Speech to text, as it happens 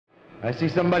I see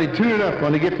somebody tuning up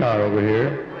on the guitar over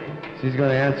here. She's going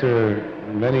to answer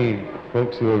many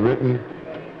folks who have written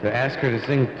to ask her to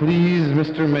sing Please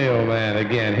Mr. Mailman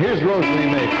again. Here's Rose Lee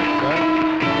Maphis. Right?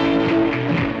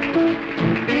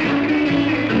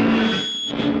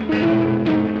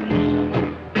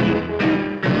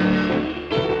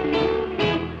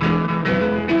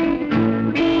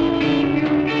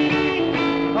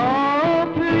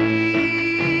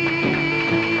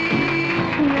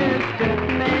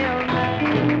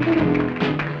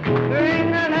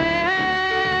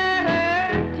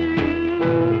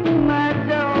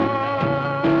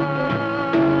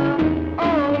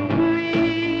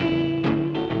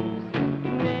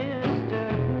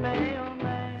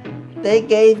 They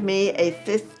gave me a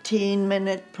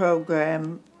 15-minute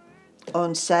program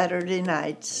on Saturday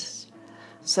nights.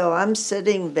 So I'm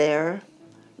sitting there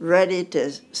ready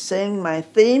to sing my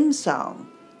theme song.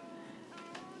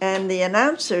 And the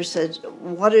announcer said,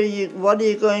 what are you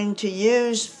going to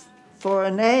use for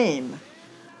a name?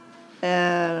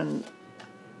 And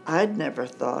I'd never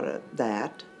thought of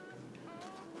that.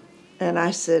 And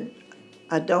I said,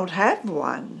 I don't have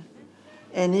one.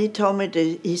 And he told me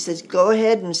he says, go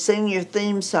ahead and sing your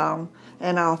theme song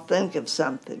and I'll think of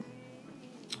something.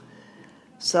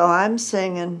 So I'm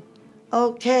singing,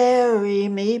 oh, carry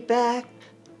me back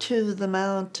to the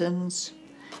mountains.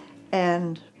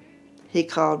 And he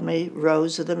called me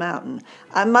Rose of the Mountain.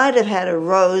 I might have had a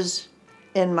rose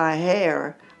in my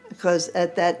hair because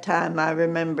at that time I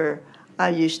remember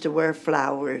I used to wear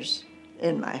flowers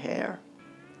in my hair.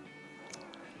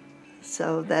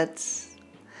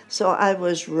 So I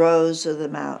was Rose of the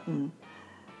Mountain.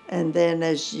 And then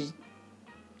as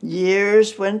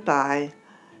years went by,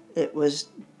 it was,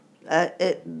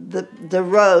 the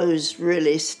rose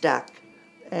really stuck,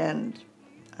 and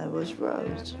I was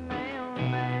Rose.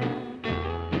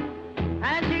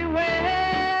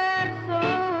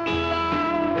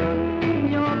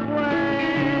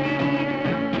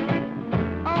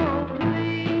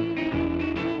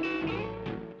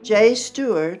 Jay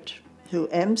Stewart, who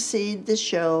emceed the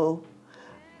show,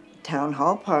 Town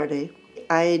Hall Party.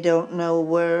 I don't know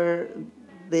where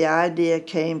the idea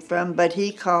came from, but he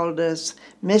called us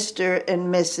Mr. and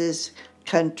Mrs.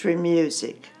 Country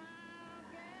Music.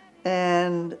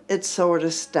 And it sort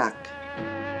of stuck.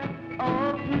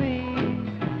 Oh,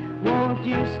 please, won't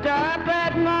you stop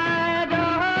at my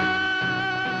door?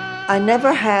 I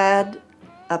never had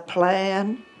a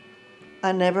plan.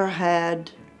 I never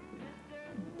had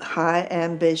high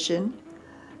ambition.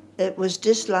 It was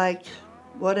just like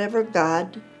whatever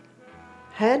God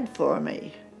had for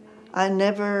me. I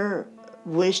never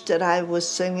wished that I was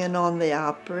singing on the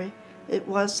Opry. It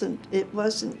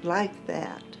wasn't like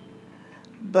that.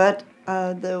 But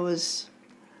there was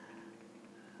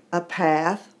a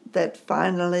path that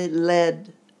finally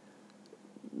led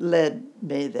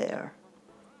me there,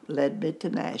 led me to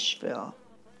Nashville.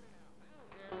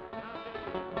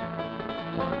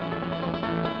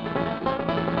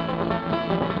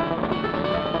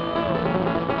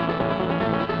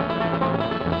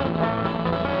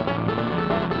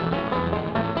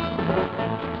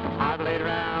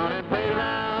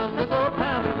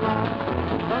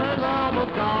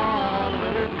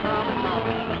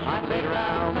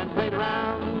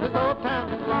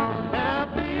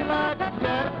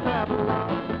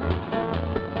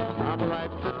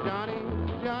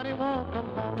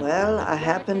 Well, I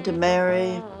happened to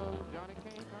marry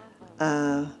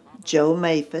Joe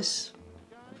Maphis.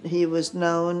 He was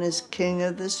known as King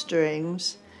of the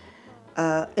Strings.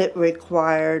 It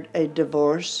required a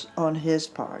divorce on his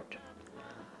part.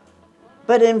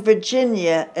 But in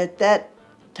Virginia at that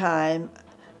time,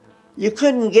 you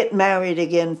couldn't get married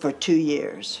again for 2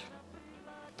 years.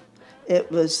 It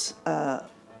was,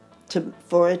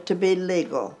 for it to be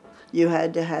legal, you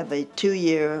had to have a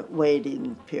 2-year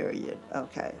waiting period,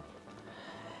 okay.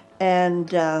 And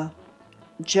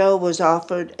Joe was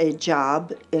offered a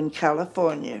job in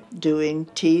California doing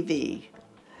TV.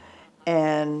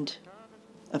 And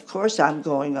of course I'm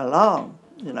going along,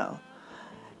 you know.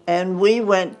 And we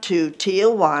went to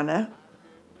Tijuana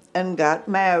and got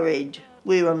married.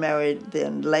 We were married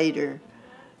then later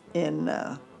in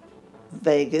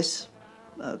Vegas,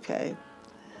 okay.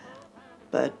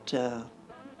 But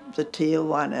the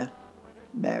Tijuana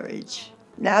marriage.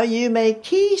 Now you may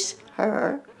kiss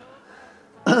her.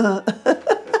 I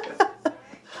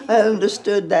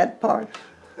understood that part.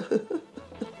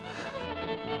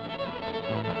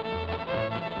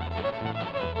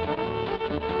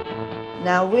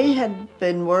 Now we had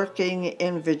been working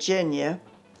in Virginia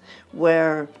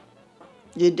where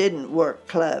you didn't work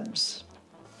clubs.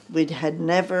 We had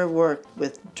never worked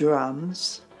with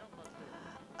drums.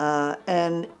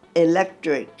 and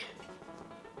electric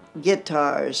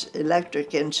guitars,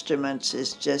 electric instruments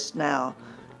is just now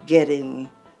getting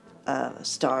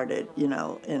started, you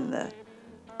know, in the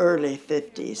early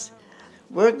 50s.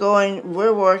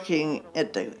 We're working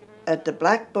at the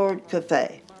Blackboard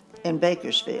Cafe in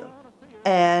Bakersfield,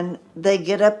 and they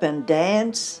get up and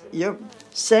dance. You're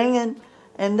singing,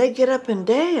 and they get up and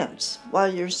dance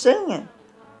while you're singing.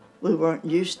 We weren't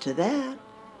used to that.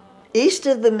 East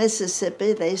of the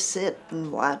Mississippi, they sit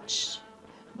and watch,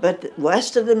 but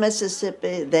west of the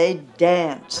Mississippi, they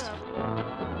danced.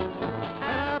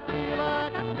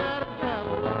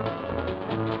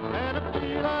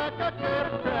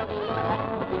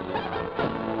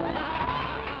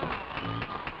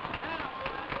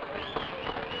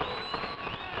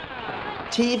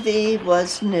 TV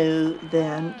was new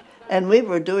then, and we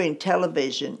were doing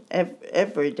television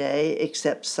every day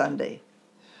except Sunday.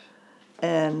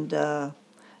 And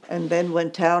then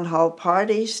when town hall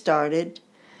parties started,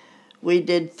 we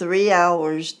did 3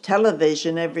 hours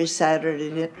television every Saturday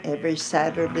night.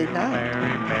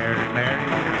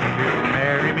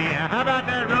 Marry me. How about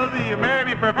that, Rosie? You marry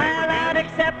me for a I'll not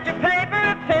accept your paper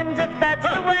of pins if that's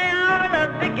the way our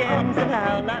love begins, and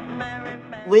I'll not marry.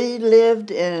 We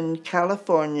lived in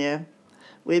California.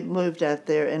 We moved out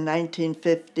there in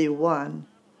 1951,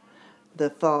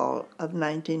 the fall of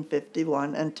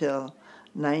 1951 until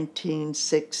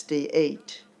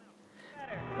 1968.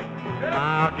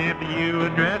 I'll give you a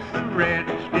dress of red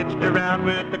stitched around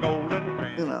with the golden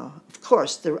thread. You know, of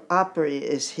course, the Opry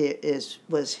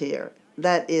was here.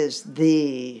 That is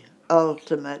the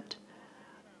ultimate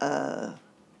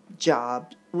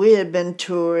job. We had been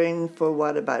touring for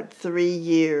about 3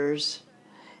 years,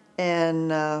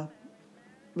 and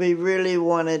we really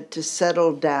wanted to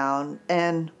settle down.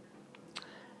 And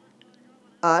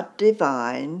Art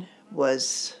Divine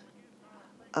was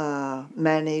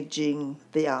managing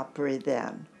the Opry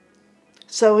then.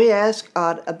 So we asked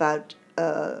Art about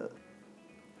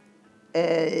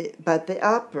the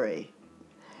Opry,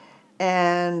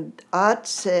 and Art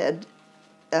said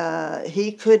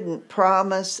he couldn't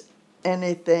promise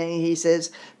anything. He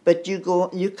says, but you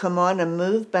come on and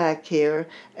move back here,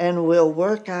 and we'll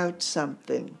work out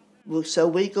something. So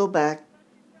we go back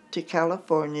to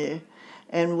California,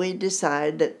 and we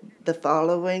decide that the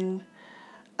following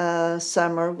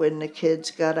summer, when the kids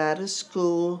got out of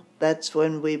school, that's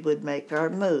when we would make our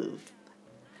move.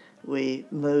 We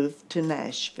moved to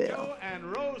Nashville.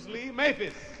 And Rose Lee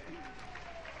Maphis.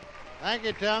 Thank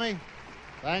you, Tommy.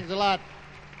 Thanks a lot.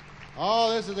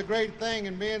 Oh, this is a great thing,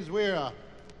 and means we're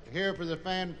here for the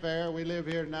fanfare. We live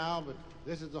here now, but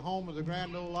this is the home of the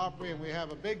Grand Ole Opry, and we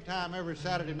have a big time every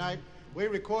Saturday night. We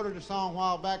recorded a song a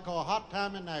while back called Hot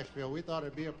Time in Nashville. We thought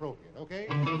it'd be appropriate, okay?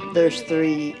 There's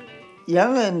 3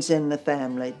 young'uns in the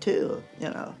family, too, you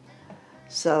know.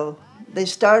 So they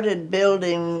started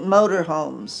building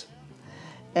motorhomes,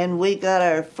 and we got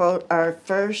our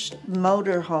first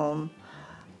motorhome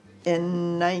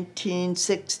in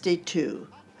 1962.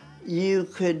 You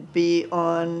could be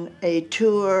on a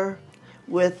tour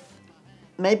with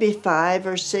maybe 5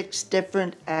 or 6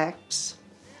 different acts,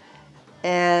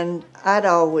 and I'd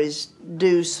always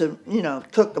do some, you know,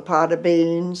 cook a pot of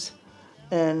beans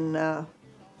and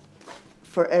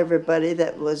for everybody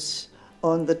that was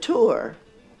on the tour.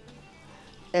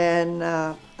 And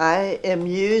I am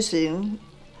using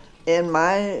in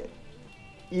my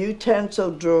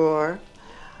utensil drawer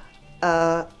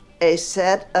a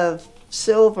set of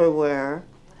silverware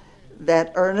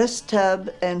that Ernest Tubb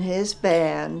and his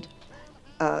band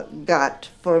got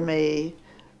for me,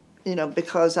 you know,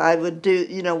 because I would do,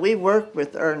 you know, we worked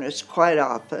with Ernest quite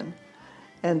often,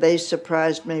 and they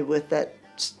surprised me with that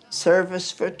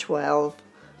Service for 12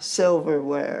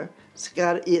 silverware.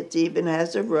 It even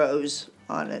has a rose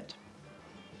on it.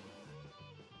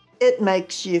 It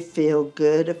makes you feel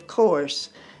good, of course,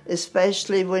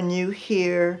 especially when you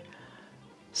hear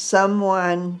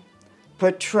someone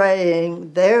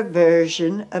portraying their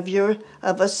version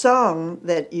of a song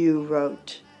that you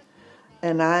wrote.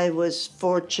 And I was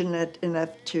fortunate enough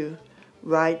to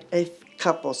write a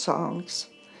couple songs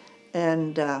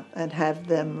and have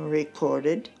them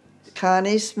recorded.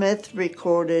 Connie Smith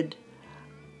recorded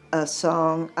a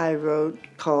song I wrote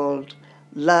called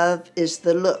Love is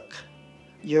the Look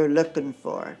You're Looking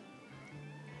For.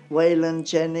 Waylon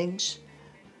Jennings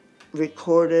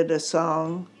recorded a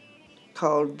song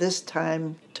called This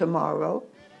Time Tomorrow.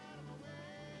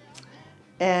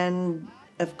 And,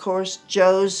 of course,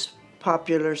 Joe's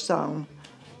popular song,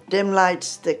 Dim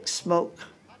Lights, Thick Smoke,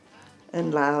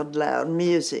 and Loud, Loud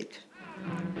Music.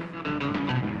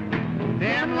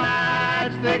 Dim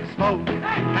lights, thick smoke,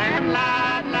 and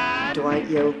loud, loud Dwight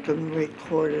Yoakam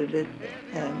recorded it,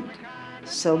 and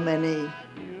so many,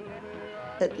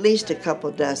 at least a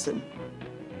couple dozen,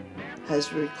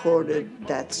 has recorded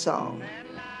that song.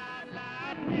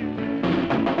 You'll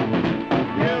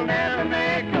never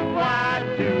make a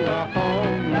wife to a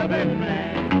home-loving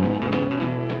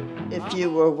man. If you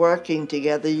were working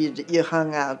together, you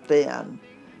hung out then.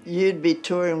 You'd be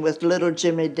touring with little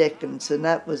Jimmy Dickens, and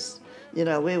that was, you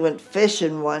know, we went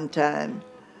fishing one time.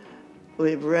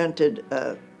 We rented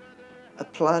a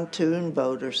pontoon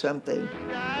boat or something.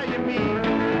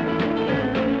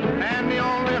 And the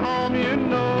only home you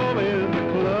know is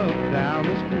the club down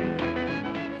the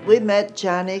street. We met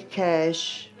Johnny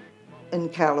Cash in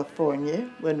California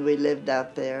when we lived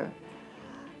out there.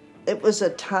 It was a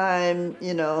time,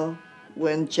 you know,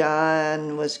 when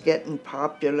John was getting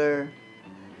popular,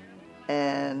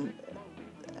 and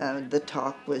the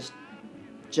talk was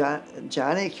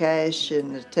Johnny Cash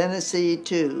in Tennessee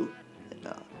too. You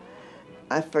know,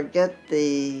 I forget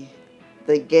the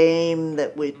game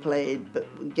that we played, but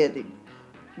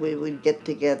we would get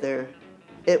together.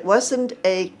 It wasn't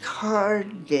a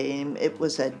card game, it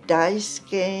was a dice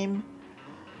game,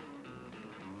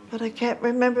 but I can't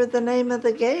remember the name of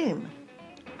the game.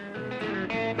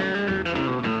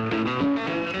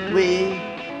 We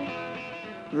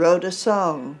wrote a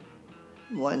song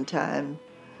one time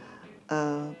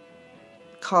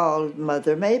called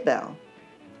Mother Maybelle.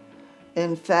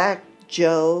 In fact,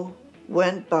 Joe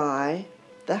went by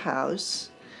the house.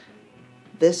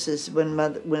 This is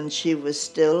when she was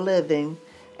still living,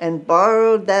 and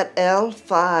borrowed that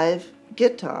L5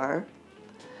 guitar,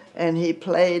 and he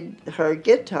played her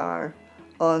guitar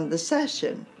on the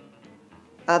session.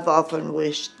 I've often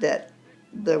wished that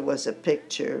there was a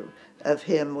picture of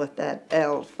him with that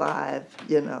L5,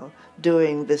 you know,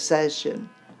 doing the session.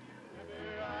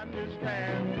 You'll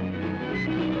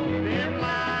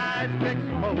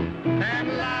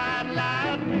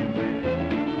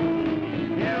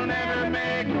never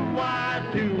make a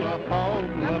wife to a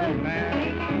home-loving man.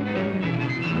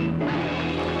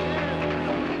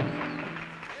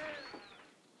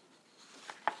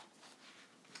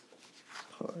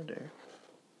 Porter.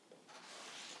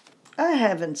 I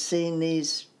haven't seen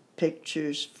these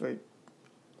pictures for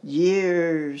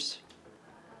years.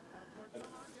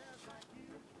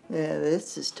 Yeah,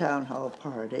 this is Town Hall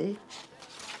Party.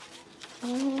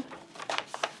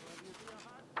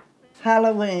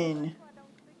 Halloween.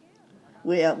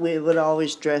 We would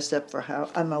always dress up for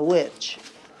I'm a witch.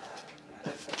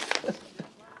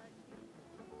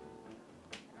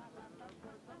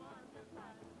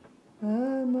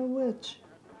 I'm a witch.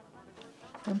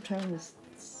 I'm trying to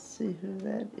see who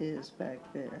that is back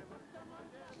there.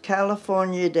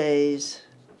 California Days,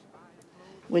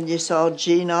 when you saw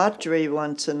Gene Autry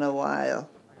once in a while.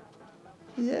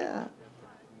 Yeah.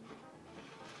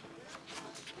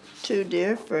 Two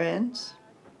dear friends,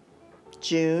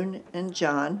 June and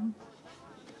John.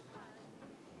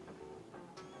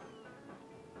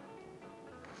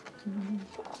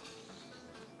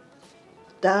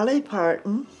 Dolly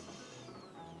Parton.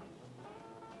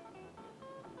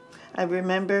 I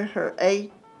remember her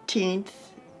 18th,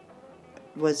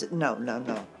 was it? No,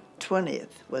 20th,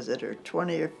 was it her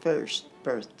 21st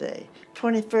birthday?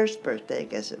 21st birthday, I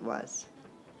guess it was.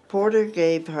 Porter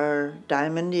gave her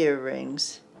diamond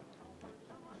earrings.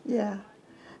 Yeah,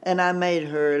 and I made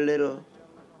her a little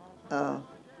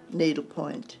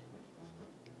needlepoint.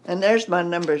 And there's my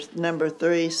number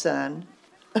 3 son.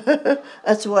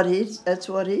 That's what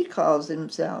he calls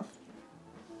himself.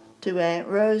 To Aunt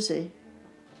Rosie.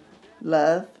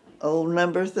 Love, old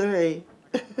number 3.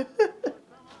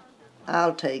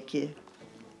 I'll take you.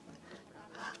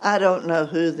 I don't know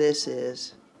who this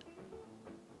is.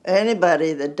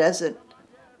 Anybody that doesn't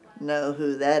know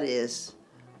who that is,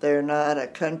 they're not a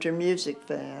country music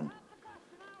fan.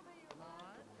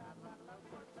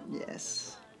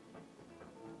 Yes.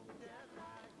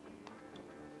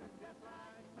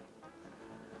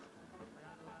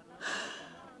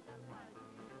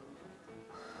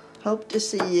 Hope to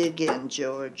see you again,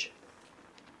 George.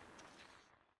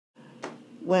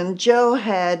 When Joe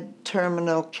had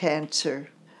terminal cancer,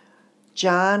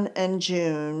 John and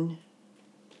June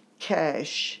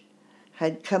Cash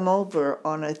had come over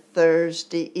on a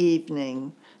Thursday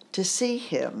evening to see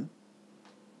him.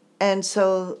 And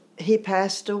so he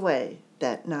passed away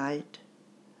that night.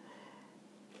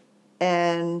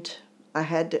 And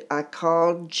I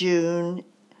called June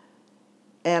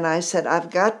and I said, I've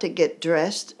got to get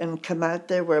dressed and come out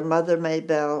there where Mother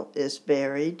Maybelle is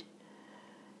buried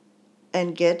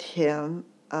and get him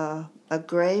a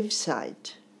grave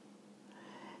site.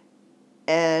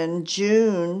 And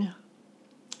June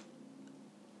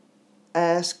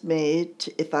asked me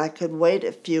if I could wait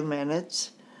a few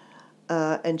minutes,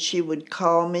 and she would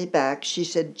call me back. She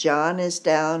said, John is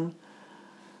down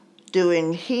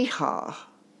doing hee-haw.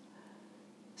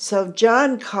 So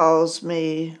John calls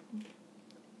me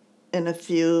in a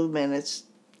few minutes,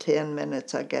 10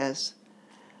 minutes, I guess,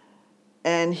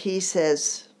 and he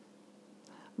says,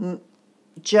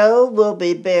 Joe will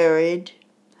be buried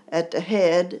at the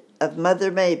head of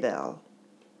Mother Maybelle.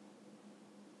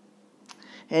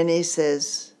 And he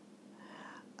says,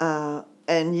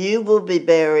 and you will be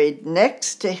buried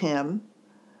next to him,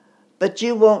 but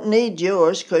you won't need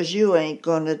yours because you ain't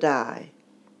going to die.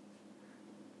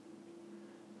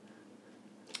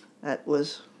 That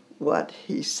was what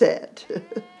he said.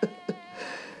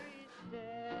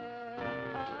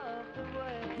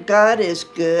 God is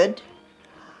good.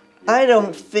 I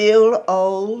don't feel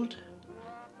old.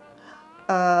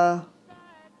 I'm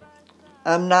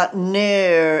not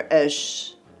near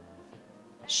as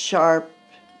sharp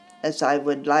as I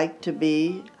would like to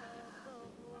be.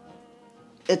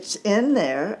 It's in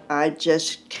there. I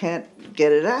just can't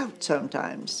get it out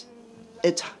sometimes.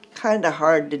 It's kind of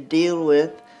hard to deal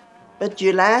with, but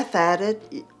you laugh at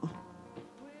it.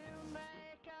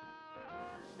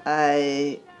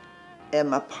 I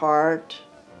am a part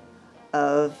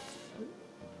of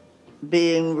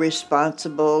being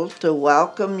responsible to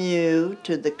welcome you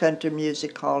to the Country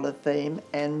Music Hall of Fame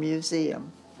and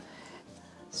Museum.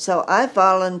 So I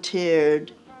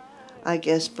volunteered, I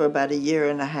guess, for about a year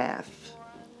and a half.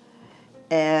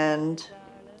 And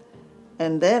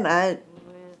then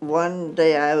one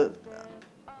day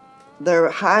they're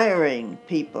hiring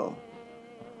people.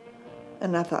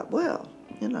 And I thought, well,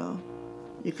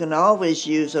 you can always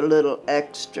use a little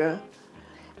extra.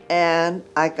 And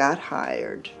I got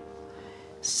hired.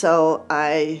 So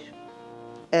I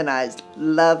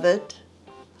love it.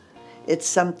 It's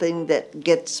something that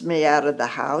gets me out of the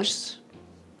house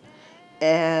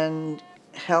and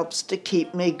helps to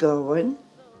keep me going.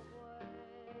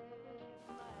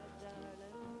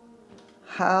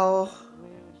 How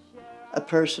a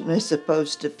person is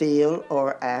supposed to feel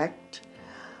or act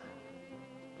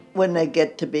when they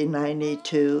get to be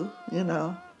 92,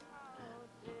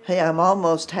 Hey, I'm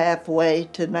almost halfway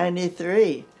to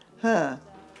 93. Huh.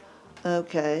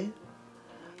 Okay.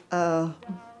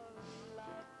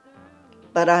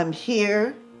 But I'm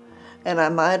here, and I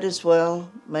might as well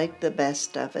make the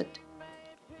best of it.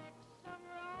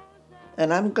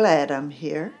 And I'm glad I'm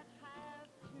here.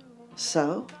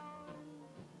 So,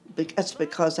 that's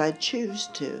because I choose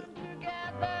to.